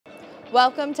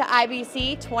Welcome to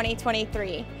IBC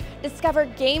 2023. Discover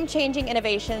game-changing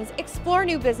innovations, explore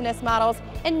new business models,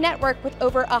 and network with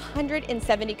over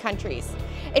 170 countries.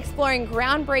 Exploring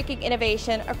groundbreaking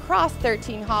innovation across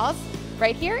 13 halls,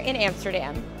 right here in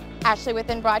Amsterdam. Ashley with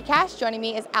InBroadcast. Joining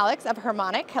me is Alex of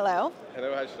Harmonic. Hello.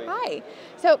 Hello, Ashley. Hi.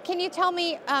 So can you tell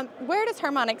me, where does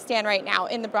Harmonic stand right now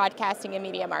in the broadcasting and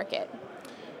media market?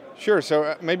 Sure,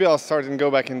 so maybe I'll start and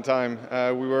go back in time.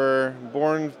 We were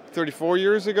born 34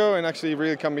 years ago and actually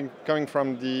really coming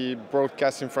from the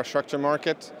broadcast infrastructure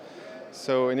market.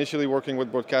 So initially working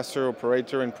with broadcaster,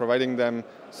 operator, and providing them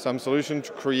some solution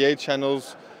to create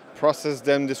channels, process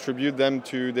them, distribute them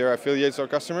to their affiliates or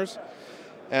customers.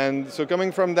 And so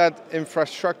coming from that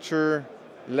infrastructure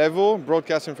level,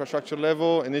 broadcast infrastructure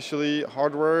level, initially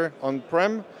hardware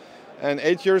on-prem, and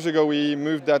 8 years ago we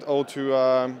moved that all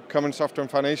to common software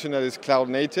foundation that is cloud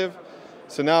native.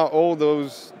 So now all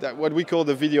those, what we call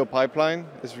the video pipeline,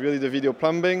 is really the video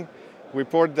plumbing. We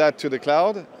port that to the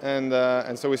cloud,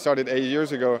 and so we started 8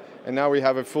 years ago, and now we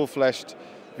have a full-fledged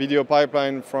video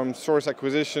pipeline from source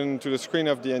acquisition to the screen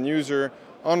of the end user,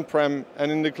 on-prem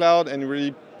and in the cloud, and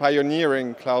really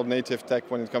pioneering cloud-native tech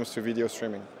when it comes to video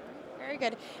streaming. Very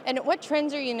good. And what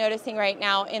trends are you noticing right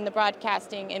now in the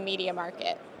broadcasting and media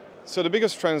market? So the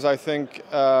biggest trends, I think,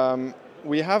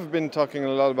 we have been talking a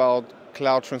lot about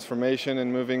cloud transformation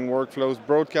and moving workflows,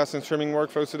 broadcast and streaming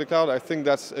workflows to the cloud. I think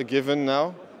that's a given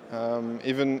now.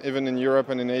 Even in Europe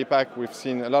and in APAC, we've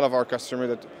seen a lot of our customers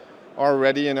that are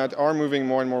ready and that are moving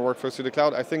more and more workflows to the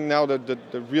cloud. I think now that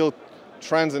the real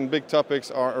trends and big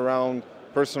topics are around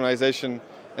personalization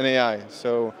and AI.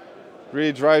 So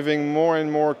really driving more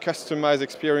and more customized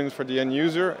experience for the end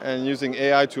user and using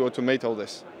AI to automate all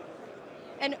this.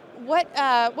 And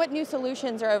what new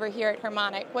solutions are over here at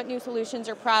Harmonic? What new solutions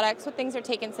or products, what things are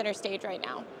taking center stage right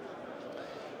now?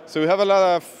 So we have a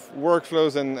lot of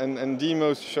workflows and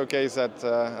demos to showcase at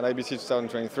IBC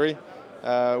 2023.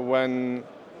 When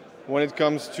it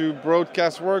comes to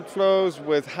broadcast workflows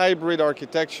with hybrid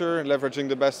architecture, leveraging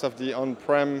the best of the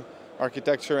on-prem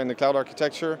architecture and the cloud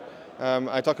architecture.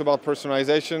 I talk about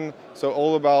personalization, so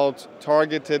all about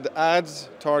targeted ads,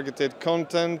 targeted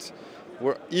content.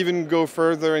 We'll even go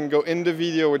further and go in the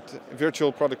video with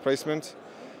virtual product placement.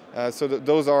 So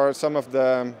those are some of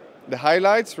the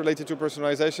highlights related to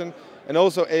personalization, and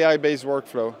also AI-based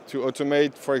workflow to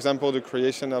automate, for example, the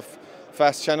creation of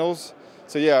fast channels.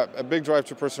 So yeah, a big drive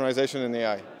to personalization and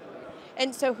AI.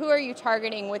 And so who are you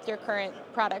targeting with your current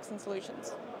products and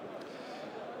solutions?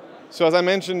 So as I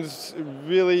mentioned,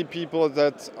 really people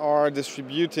that are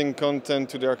distributing content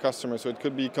to their customers. So it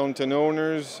could be content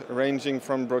owners ranging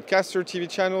from broadcaster TV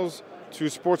channels to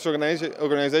sports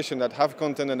organizations that have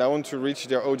content and that want to reach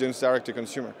their audience direct to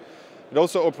consumer. But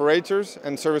also operators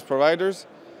and service providers,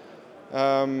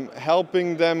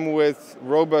 helping them with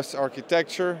robust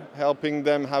architecture, helping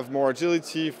them have more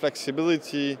agility,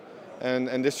 flexibility,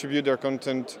 and distribute their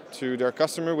content to their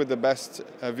customer with the best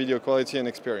video quality and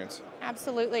experience.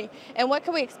 Absolutely. And what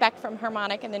can we expect from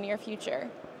Harmonic in the near future?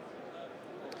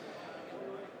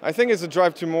 I think it's a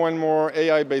drive to more and more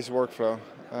AI-based workflow.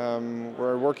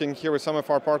 We're working here with some of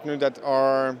our partners that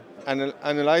are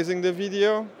analyzing the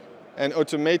video and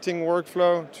automating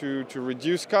workflow to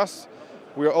reduce costs.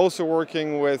 We're also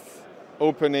working with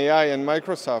OpenAI and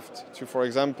Microsoft to, for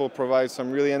example, provide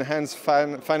some really enhanced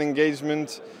fan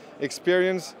engagement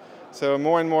experience. So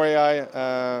more and more AI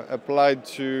applied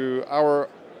to our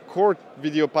core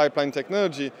video pipeline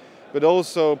technology, but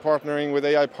also partnering with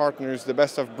AI partners, the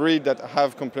best of breed that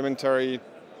have complementary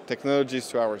technologies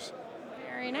to ours.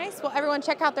 Very nice. Well, everyone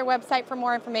check out their website for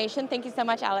more information. Thank you so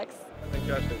much, Alex. Thank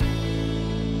you, Ashley.